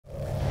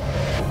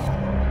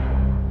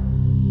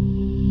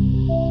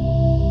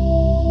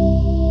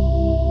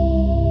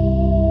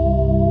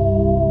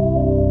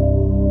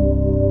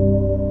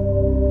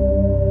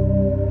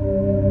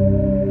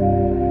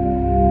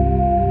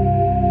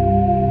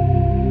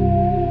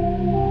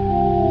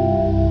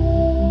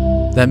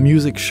That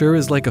music sure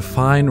is like a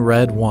fine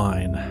red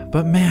wine,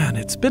 but man,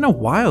 it's been a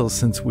while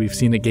since we've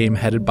seen a game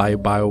headed by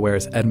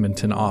BioWare's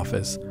Edmonton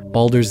office.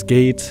 Baldur's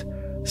Gate,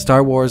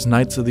 Star Wars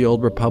Knights of the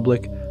Old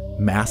Republic,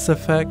 Mass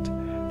Effect,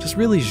 just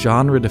really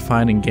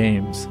genre-defining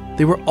games.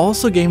 They were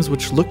also games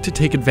which looked to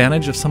take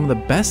advantage of some of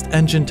the best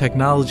engine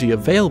technology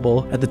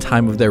available at the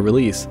time of their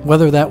release,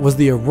 whether that was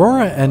the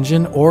Aurora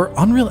engine or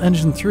Unreal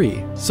Engine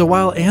 3. So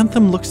while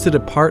Anthem looks to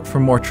depart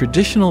from more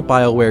traditional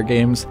BioWare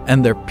games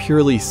and their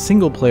purely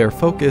single-player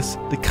focus,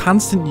 the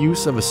constant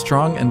use of a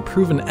strong and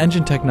proven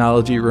engine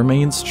technology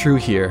remains true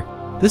here,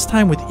 this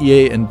time with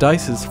EA and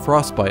DICE's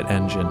Frostbite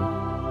engine.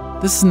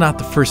 This is not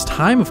the first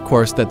time, of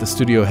course, that the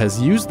studio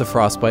has used the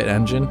Frostbite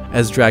engine,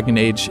 as Dragon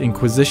Age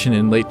Inquisition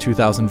in late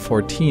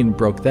 2014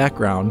 broke that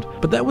ground,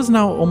 but that was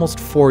now almost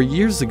 4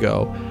 years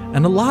ago,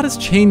 and a lot has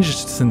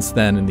changed since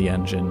then in the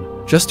engine.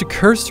 Just a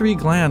cursory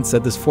glance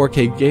at this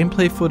 4K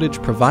gameplay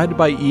footage provided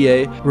by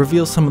EA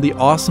reveals some of the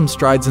awesome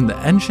strides in the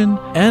engine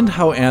and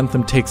how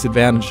Anthem takes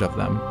advantage of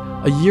them.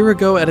 A year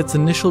ago at its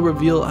initial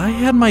reveal, I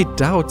had my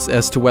doubts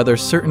as to whether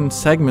certain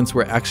segments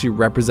were actually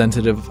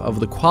representative of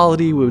the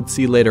quality we would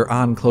see later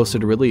on closer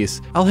to release.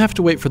 I'll have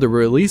to wait for the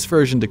release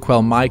version to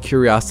quell my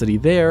curiosity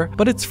there,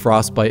 but it's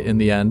Frostbite in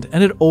the end,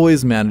 and it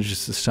always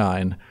manages to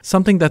shine,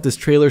 something that this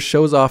trailer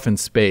shows off in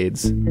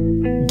spades.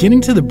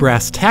 Getting to the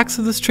brass tacks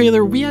of this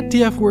trailer, we at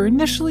DF were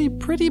initially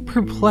pretty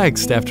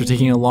perplexed after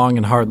taking a long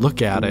and hard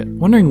look at it,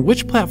 wondering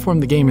which platform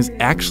the game is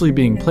actually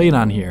being played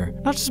on here,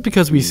 not just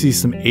because we see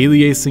some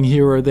aliasing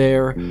here or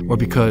there, or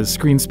because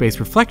screen space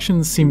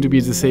reflections seem to be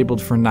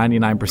disabled for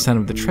 99%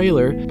 of the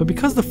trailer, but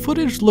because the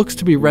footage looks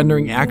to be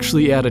rendering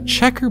actually at a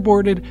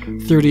checkerboarded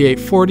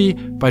 3840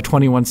 by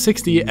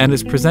 2160 and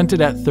is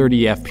presented at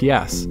 30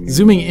 FPS.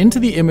 Zooming into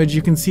the image,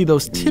 you can see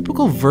those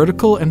typical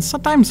vertical and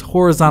sometimes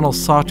horizontal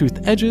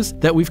sawtooth edges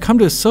that we've come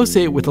to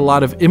associate with a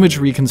lot of image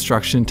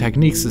reconstruction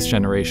techniques this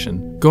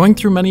generation. Going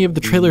through many of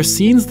the trailer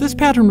scenes, this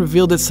pattern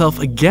revealed itself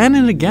again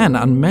and again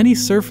on many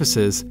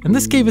surfaces, and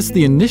this gave us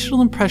the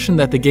initial impression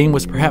that the game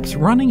was perhaps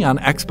running on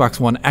Xbox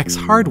One X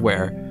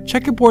hardware.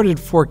 Checkerboarded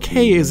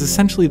 4K is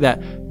essentially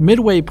that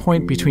midway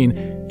point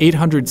between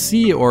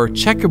 800C or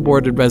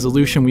checkerboarded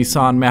resolution we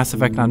saw in Mass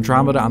Effect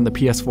Andromeda on the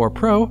PS4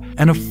 Pro,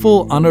 and a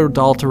full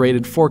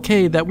unadulterated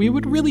 4K that we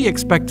would really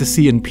expect to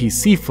see in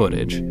PC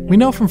footage. We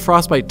know from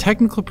Frostbite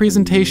technical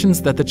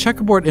presentations that the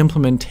checkerboard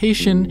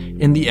implementation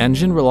in the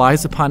engine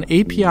relies upon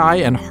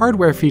API and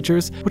hardware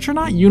features which are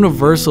not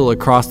universal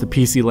across the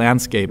PC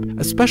landscape,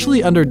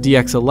 especially under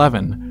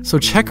DX11. So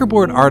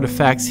checkerboard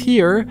artifacts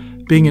here,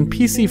 being in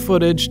PC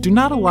footage, do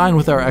not align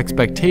with our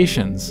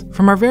expectations.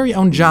 From our very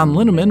own John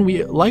Linneman,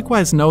 we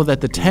likewise know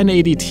that the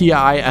 1080 Ti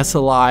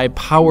SLI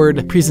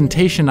powered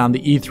presentation on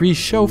the E3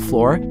 show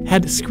floor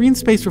had screen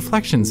space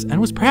reflections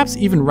and was perhaps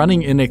even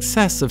running in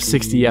excess of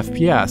 60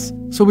 FPS.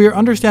 So we are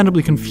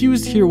understandably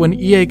confused here when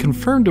EA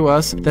confirmed to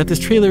us that this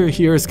trailer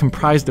here is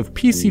comprised of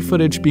PC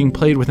footage being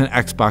played with an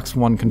Xbox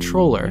One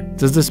controller.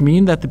 Does this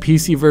mean that the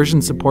PC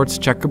version supports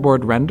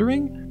checkerboard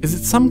rendering? Is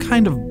it some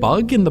kind of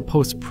bug in the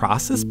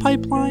post-process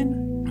pipeline?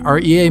 Are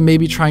EA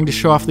maybe trying to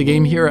show off the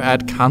game here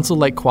at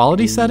console-like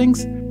quality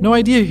settings? No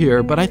idea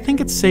here, but I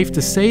think it's safe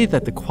to say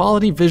that the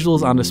quality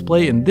visuals on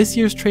display in this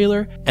year's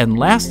trailer and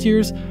last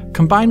year's,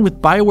 combined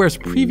with BioWare's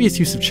previous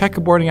use of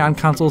checkerboarding on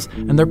consoles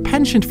and their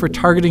penchant for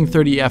targeting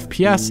 30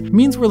 FPS,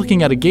 means we're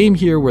looking at a game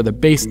here where the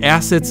base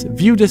assets,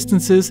 view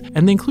distances,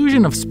 and the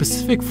inclusion of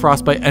specific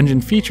Frostbite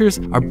engine features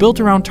are built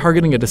around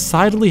targeting a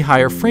decidedly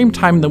higher frame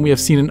time than we have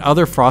seen in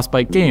other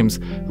Frostbite games,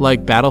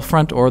 like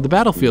Battlefront or the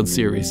Battlefield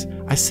series.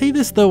 I say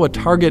this though a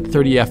target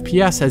 30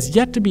 FPS has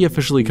yet to be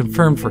officially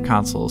confirmed for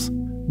consoles.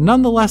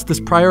 Nonetheless,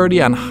 this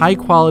priority on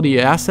high-quality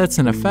assets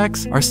and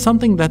effects are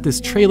something that this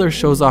trailer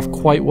shows off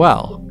quite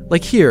well.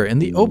 Like here, in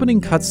the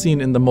opening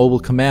cutscene in the mobile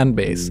command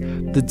base,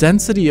 the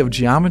density of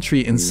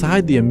geometry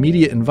inside the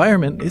immediate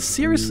environment is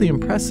seriously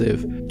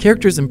impressive.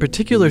 Characters in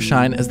particular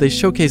shine as they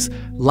showcase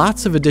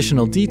lots of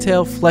additional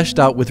detail fleshed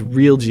out with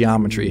real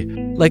geometry.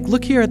 Like,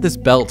 look here at this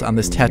belt on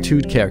this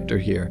tattooed character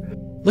here.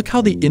 Look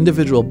how the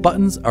individual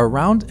buttons are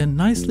round and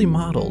nicely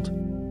modeled.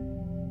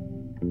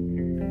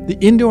 The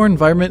indoor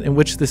environment in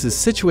which this is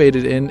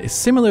situated in is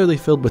similarly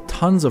filled with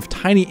tons of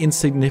tiny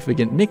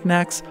insignificant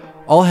knickknacks,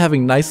 all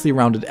having nicely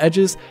rounded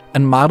edges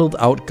and modeled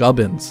out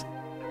gubbins.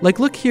 Like,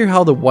 look here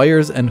how the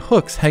wires and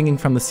hooks hanging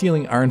from the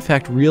ceiling are in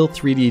fact real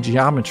 3D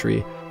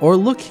geometry. Or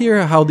look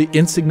here how the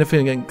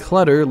insignificant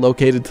clutter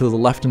located to the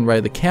left and right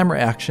of the camera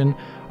action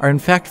are in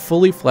fact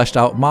fully fleshed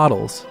out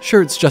models.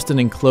 Sure, it's just an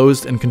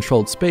enclosed and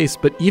controlled space,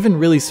 but even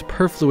really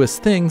superfluous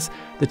things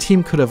the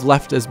team could have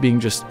left as being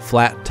just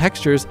flat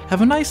textures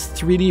have a nice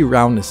 3D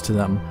roundness to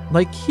them.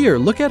 Like here,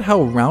 look at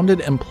how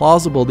rounded and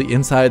plausible the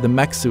inside of the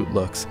mech suit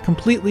looks.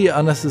 Completely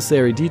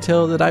unnecessary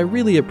detail that I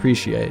really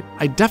appreciate.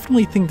 I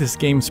definitely think this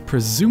game's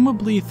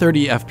presumably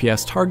 30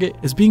 FPS target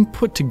is being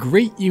put to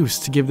great use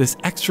to give this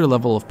extra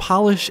level of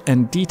polish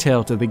and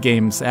detail to the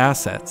game's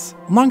assets.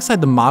 Alongside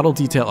the model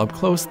detail up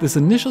close, this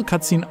initial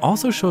cutscene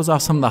also shows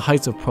off some of the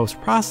heights of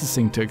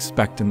post-processing to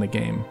expect in the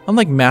game.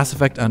 Unlike Mass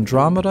Effect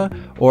Andromeda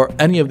or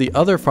any of the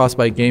other other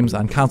Frostbite games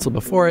on console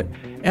before it,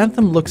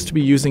 Anthem looks to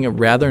be using a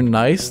rather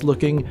nice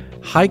looking,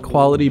 high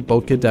quality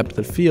bokeh depth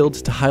of field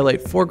to highlight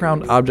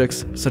foreground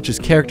objects such as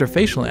character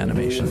facial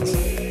animations.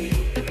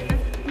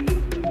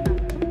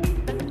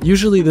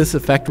 Usually this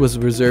effect was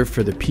reserved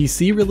for the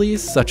PC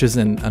release, such as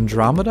in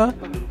Andromeda,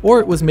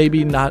 or it was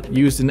maybe not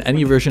used in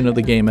any version of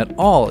the game at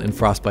all in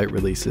Frostbite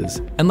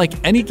releases. And like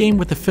any game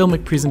with a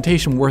filmic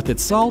presentation worth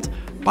its salt,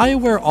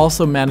 BioWare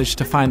also managed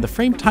to find the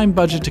frame time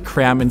budget to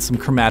cram in some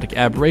chromatic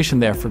aberration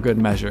there for good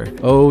measure.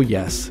 Oh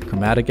yes,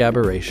 chromatic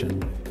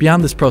aberration.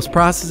 Beyond this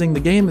post-processing, the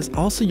game is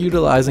also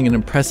utilizing an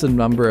impressive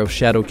number of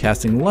shadow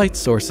casting light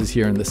sources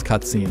here in this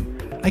cutscene.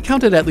 I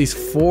counted at least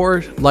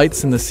 4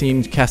 lights in the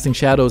scene casting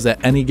shadows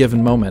at any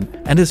given moment,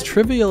 and as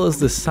trivial as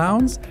this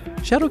sounds,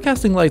 shadow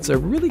casting lights are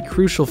really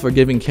crucial for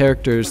giving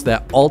characters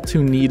that all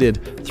too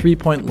needed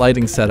 3-point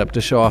lighting setup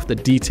to show off the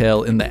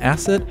detail in the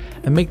asset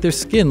and make their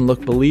skin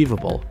look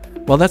believable.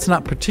 While that's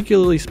not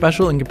particularly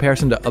special in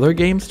comparison to other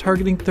games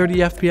targeting 30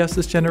 FPS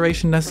this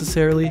generation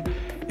necessarily,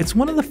 it's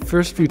one of the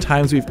first few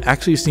times we've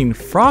actually seen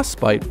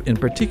Frostbite, in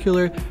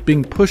particular,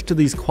 being pushed to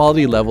these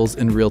quality levels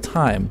in real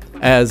time,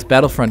 as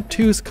Battlefront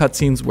 2's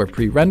cutscenes were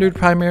pre-rendered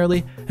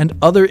primarily, and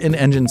other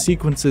in-engine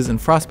sequences in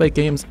Frostbite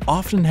games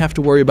often have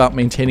to worry about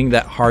maintaining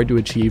that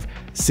hard-to-achieve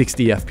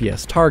 60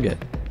 FPS target.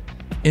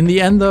 In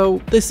the end though,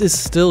 this is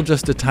still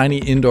just a tiny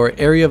indoor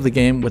area of the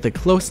game with a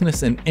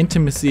closeness and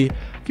intimacy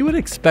you would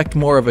expect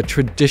more of a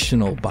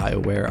traditional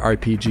BioWare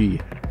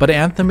RPG. But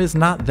Anthem is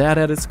not that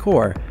at its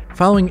core.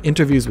 Following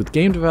interviews with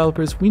game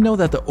developers, we know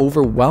that the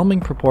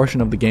overwhelming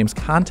proportion of the game's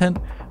content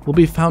will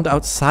be found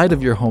outside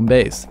of your home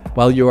base,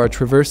 while you are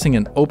traversing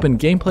an open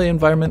gameplay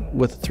environment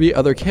with 3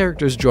 other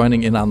characters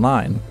joining in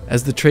online.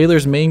 As the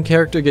trailer's main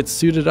character gets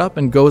suited up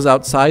and goes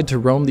outside to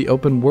roam the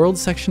open world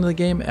section of the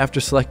game after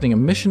selecting a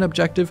mission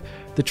objective,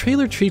 the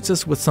trailer treats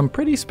us with some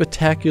pretty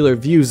spectacular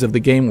views of the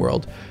game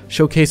world,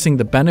 showcasing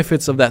the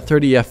benefits of that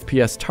 30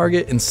 FPS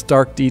target in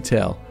stark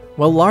detail.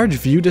 While large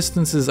view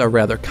distances are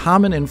rather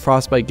common in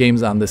Frostbite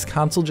games on this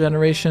console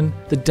generation,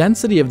 the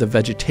density of the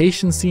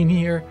vegetation seen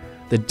here,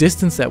 the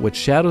distance at which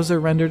shadows are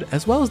rendered,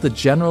 as well as the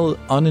general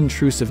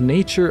unintrusive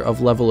nature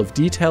of level of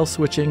detail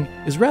switching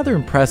is rather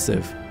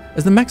impressive.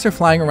 As the mechs are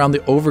flying around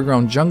the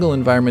overgrown jungle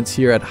environments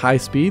here at high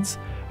speeds,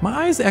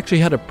 my eyes actually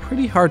had a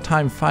pretty hard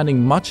time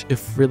finding much,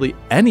 if really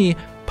any,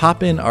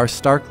 pop-in or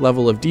stark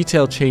level of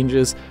detail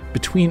changes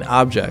between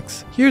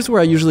objects. Here's where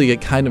I usually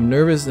get kind of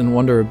nervous and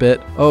wonder a bit,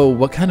 oh,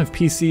 what kind of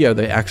PC are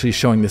they actually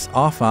showing this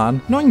off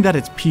on? Knowing that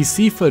it's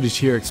PC footage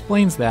here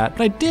explains that,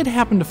 but I did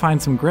happen to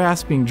find some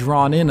grass being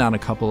drawn in on a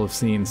couple of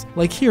scenes,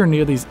 like here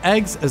near these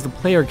eggs as the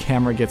player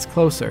camera gets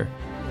closer.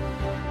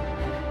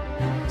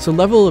 So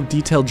level of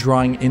detail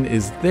drawing in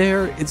is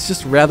there, it's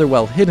just rather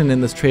well hidden in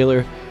this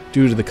trailer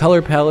due to the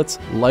color palettes,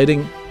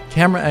 lighting,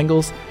 camera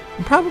angles,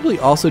 and probably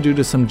also due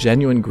to some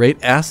genuine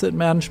great asset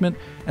management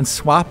and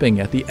swapping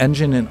at the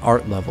engine and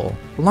art level.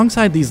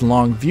 Alongside these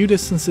long view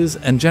distances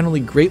and generally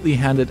greatly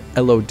handled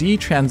LOD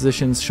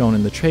transitions shown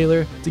in the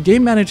trailer, the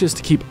game manages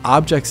to keep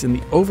objects in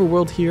the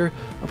overworld here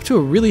up to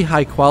a really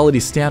high quality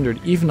standard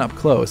even up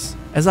close.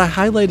 As I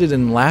highlighted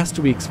in last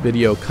week's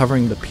video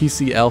covering the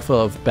PC alpha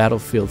of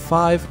Battlefield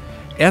 5,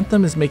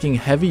 Anthem is making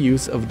heavy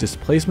use of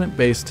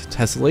displacement-based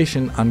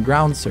tessellation on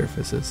ground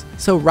surfaces.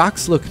 So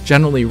rocks look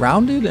generally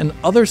rounded and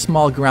other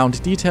small ground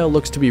detail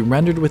looks to be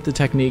rendered with the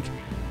technique,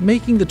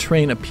 making the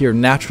terrain appear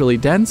naturally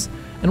dense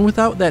and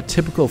without that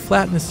typical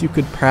flatness you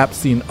could perhaps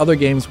see in other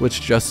games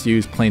which just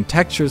use plain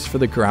textures for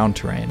the ground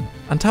terrain.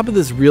 On top of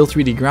this real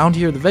 3D ground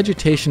here, the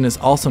vegetation is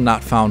also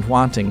not found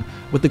wanting,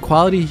 with the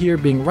quality here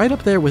being right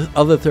up there with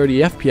other 30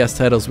 FPS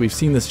titles we've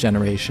seen this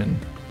generation.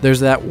 There's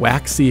that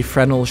waxy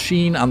Fresnel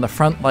sheen on the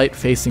front light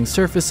facing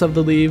surface of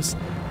the leaves.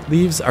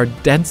 Leaves are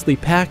densely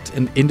packed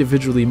and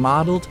individually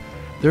modeled.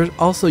 There's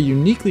also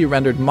uniquely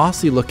rendered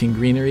mossy looking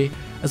greenery,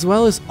 as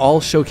well as all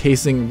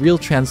showcasing real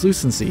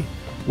translucency,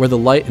 where the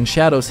light and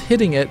shadows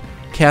hitting it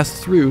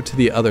cast through to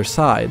the other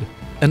side.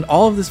 And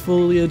all of this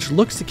foliage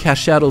looks to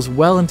cast shadows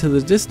well into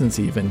the distance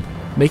even,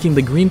 making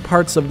the green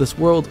parts of this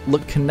world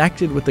look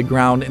connected with the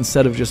ground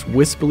instead of just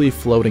wispily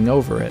floating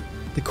over it.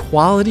 The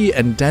quality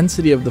and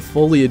density of the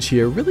foliage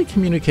here really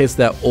communicates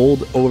that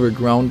old,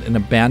 overgrown, and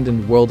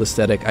abandoned world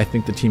aesthetic I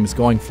think the team is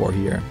going for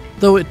here.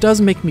 Though it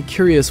does make me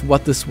curious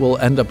what this will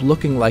end up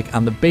looking like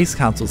on the base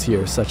consoles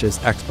here, such as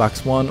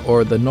Xbox One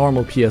or the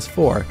normal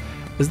PS4,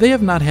 as they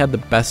have not had the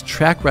best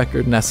track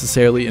record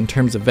necessarily in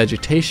terms of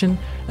vegetation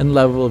and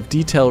level of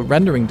detail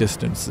rendering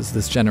distances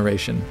this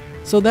generation,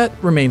 so that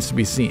remains to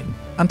be seen.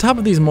 On top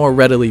of these more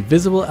readily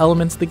visible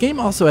elements, the game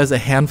also has a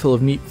handful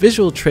of neat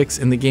visual tricks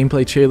in the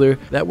gameplay trailer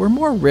that were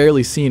more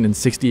rarely seen in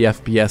 60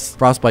 FPS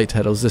Frostbite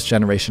titles this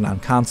generation on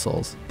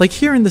consoles. Like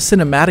here in the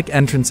cinematic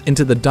entrance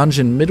into the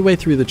dungeon midway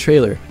through the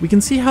trailer, we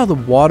can see how the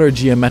water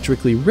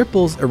geometrically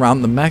ripples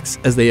around the mechs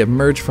as they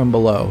emerge from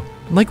below.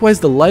 Likewise,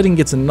 the lighting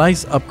gets a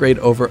nice upgrade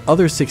over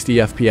other 60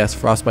 FPS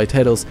Frostbite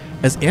titles,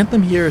 as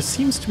Anthem here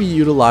seems to be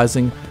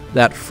utilizing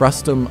that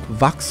frustum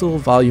voxel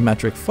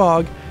volumetric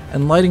fog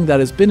and lighting that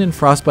has been in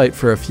Frostbite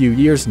for a few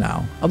years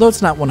now. Although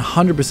it's not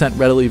 100%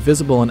 readily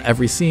visible in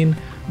every scene,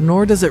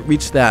 nor does it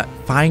reach that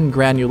fine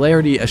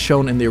granularity as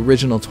shown in the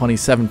original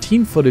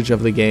 2017 footage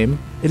of the game,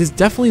 it is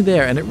definitely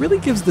there, and it really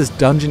gives this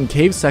dungeon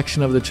cave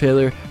section of the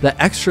trailer that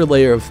extra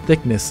layer of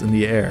thickness in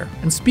the air.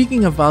 And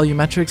speaking of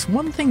volumetrics,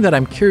 one thing that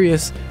I'm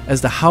curious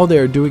as to how they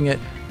are doing it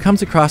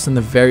comes across in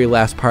the very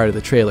last part of the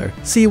trailer.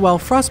 See, while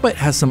Frostbite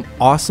has some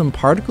awesome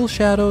particle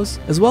shadows,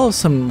 as well as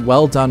some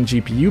well done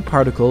GPU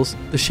particles,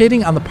 the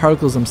shading on the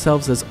particles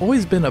themselves has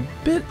always been a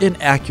bit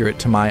inaccurate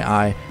to my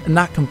eye, and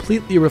not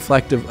completely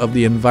reflective of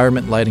the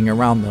environment lighting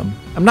around them.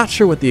 I'm not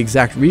sure what the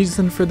exact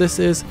reason for this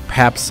is.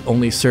 Perhaps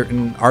only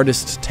certain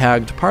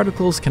artist-tagged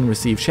particles can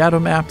receive shadow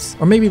maps,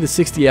 or maybe the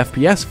 60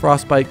 FPS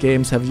Frostbite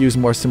games have used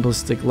more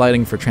simplistic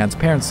lighting for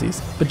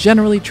transparencies. But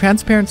generally,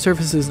 transparent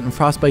surfaces in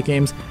Frostbite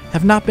games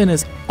have not been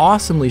as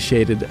awesomely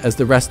shaded as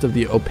the rest of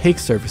the opaque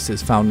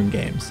surfaces found in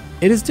games.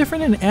 It is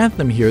different in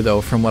Anthem here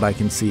though, from what I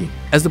can see.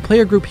 As the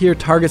player group here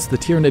targets the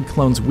Tyranid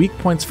clone's weak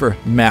points for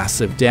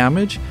massive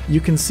damage, you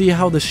can see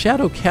how the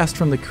shadow cast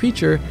from the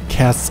creature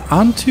casts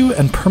onto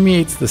and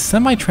permeates the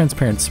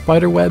semi-transparent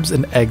spider webs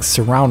and eggs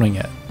surrounding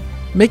it,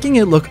 making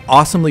it look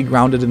awesomely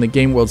grounded in the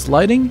game world's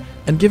lighting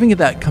and giving it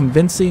that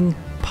convincing,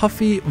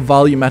 puffy,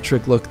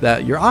 volumetric look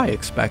that your eye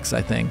expects,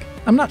 I think.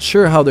 I'm not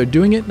sure how they're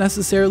doing it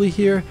necessarily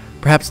here,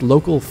 perhaps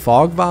local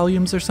fog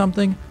volumes or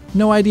something,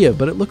 no idea,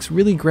 but it looks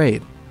really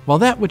great. While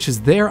that which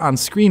is there on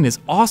screen is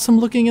awesome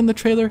looking in the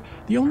trailer,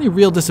 the only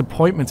real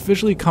disappointments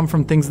visually come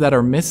from things that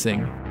are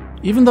missing.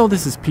 Even though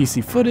this is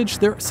PC footage,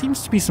 there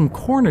seems to be some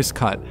corners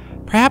cut,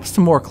 perhaps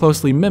to more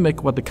closely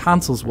mimic what the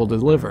consoles will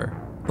deliver.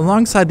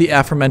 Alongside the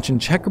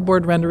aforementioned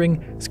checkerboard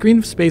rendering,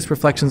 screen space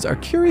reflections are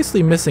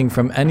curiously missing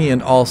from any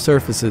and all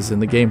surfaces in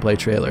the gameplay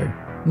trailer.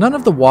 None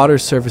of the water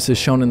surfaces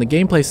shown in the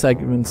gameplay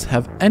segments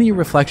have any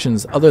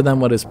reflections other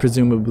than what is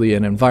presumably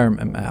an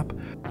environment map.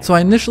 So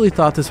I initially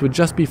thought this would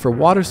just be for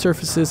water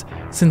surfaces,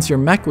 since your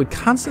mech would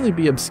constantly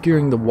be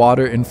obscuring the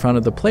water in front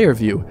of the player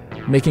view,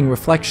 making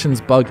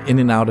reflections bug in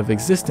and out of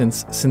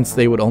existence since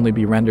they would only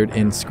be rendered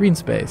in screen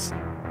space.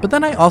 But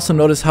then I also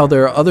noticed how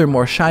there are other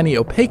more shiny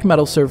opaque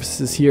metal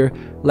surfaces here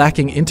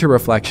lacking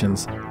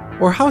interreflections,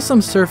 or how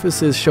some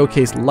surfaces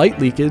showcase light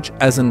leakage,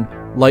 as in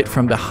light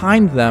from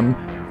behind them,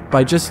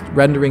 by just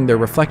rendering their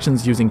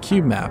reflections using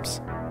cube maps.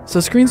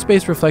 So screen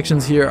space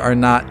reflections here are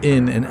not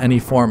in any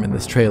form in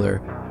this trailer.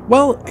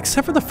 Well,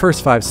 except for the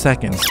first 5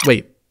 seconds.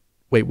 Wait,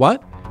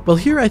 what? Well,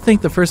 here I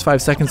think the first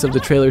 5 seconds of the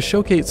trailer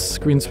showcase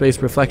screen space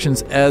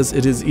reflections as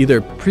it is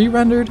either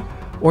pre-rendered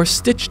or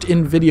stitched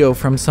in video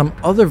from some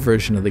other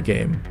version of the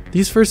game.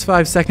 These first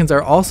 5 seconds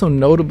are also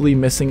notably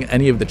missing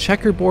any of the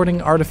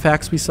checkerboarding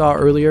artifacts we saw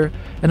earlier,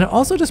 and it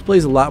also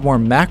displays a lot more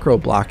macro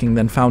blocking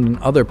than found in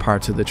other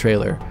parts of the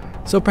trailer.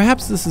 So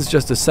perhaps this is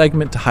just a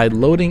segment to hide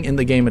loading in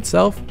the game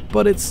itself,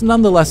 but it's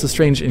nonetheless a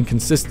strange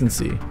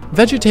inconsistency.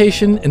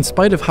 Vegetation, in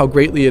spite of how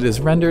greatly it is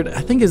rendered, I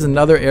think is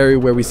another area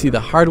where we see the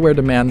hardware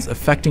demands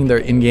affecting their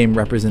in-game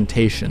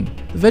representation.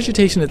 The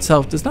vegetation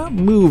itself does not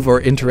move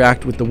or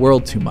interact with the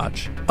world too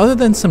much. Other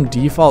than some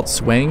default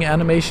swaying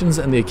animations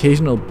and the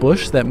occasional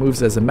bush that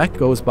moves as a mech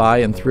goes by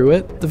and through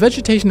it, the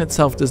vegetation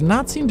itself does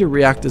not seem to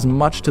react as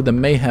much to the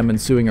mayhem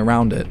ensuing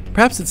around it.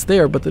 Perhaps it's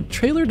there, but the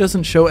trailer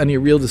doesn't show any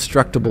real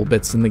destructible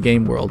bits in the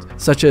game world,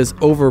 such as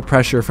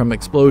overpressure from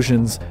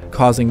explosions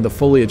causing the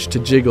foliage to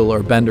jiggle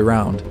or bend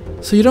around.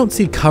 So you don't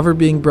see cover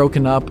being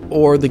broken up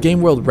or the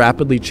game world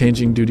rapidly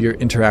changing due to your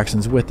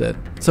interactions with it.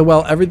 So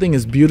while everything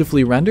is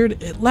beautifully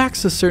rendered, it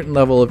lacks a certain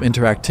level of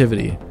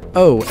interactivity.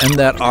 Oh, and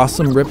that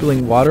awesome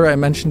rippling water I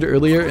mentioned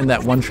earlier in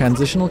that one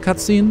transitional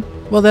cutscene?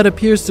 Well, that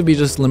appears to be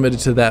just limited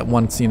to that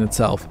one scene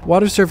itself.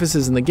 Water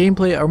surfaces in the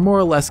gameplay are more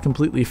or less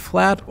completely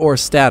flat or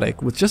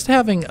static, with just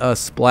having a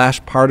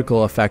splash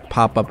particle effect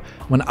pop up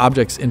when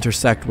objects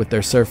intersect with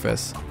their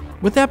surface.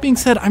 With that being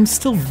said, I'm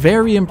still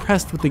very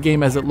impressed with the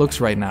game as it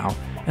looks right now,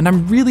 and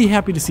I'm really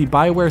happy to see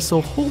BioWare so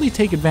wholly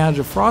take advantage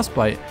of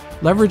Frostbite,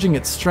 leveraging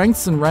its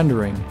strengths in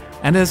rendering.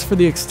 And as for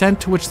the extent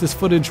to which this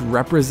footage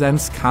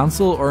represents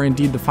console or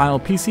indeed the final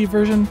PC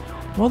version,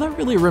 well, that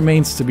really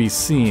remains to be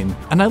seen,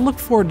 and I look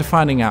forward to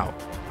finding out.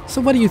 So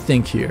what do you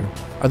think here?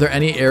 Are there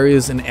any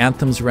areas in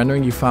Anthem's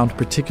rendering you found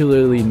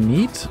particularly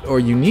neat or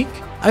unique?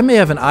 I may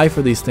have an eye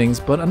for these things,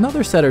 but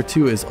another set or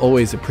two is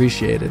always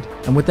appreciated.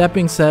 And with that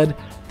being said,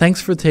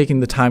 thanks for taking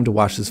the time to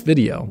watch this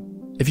video.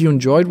 If you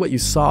enjoyed what you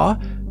saw,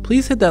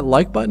 please hit that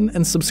like button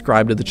and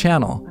subscribe to the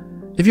channel.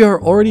 If you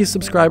are already a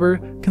subscriber,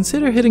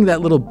 consider hitting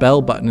that little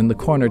bell button in the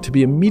corner to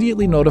be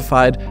immediately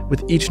notified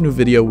with each new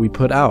video we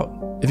put out.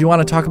 If you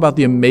want to talk about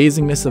the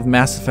amazingness of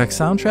Mass Effect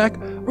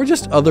soundtrack, or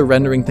just other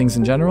rendering things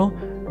in general,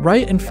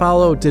 write and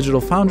follow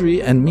Digital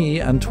Foundry and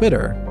me on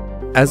Twitter.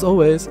 As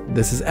always,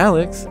 this is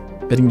Alex,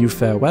 bidding you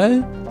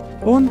farewell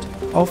und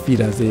auf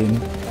Wiedersehen.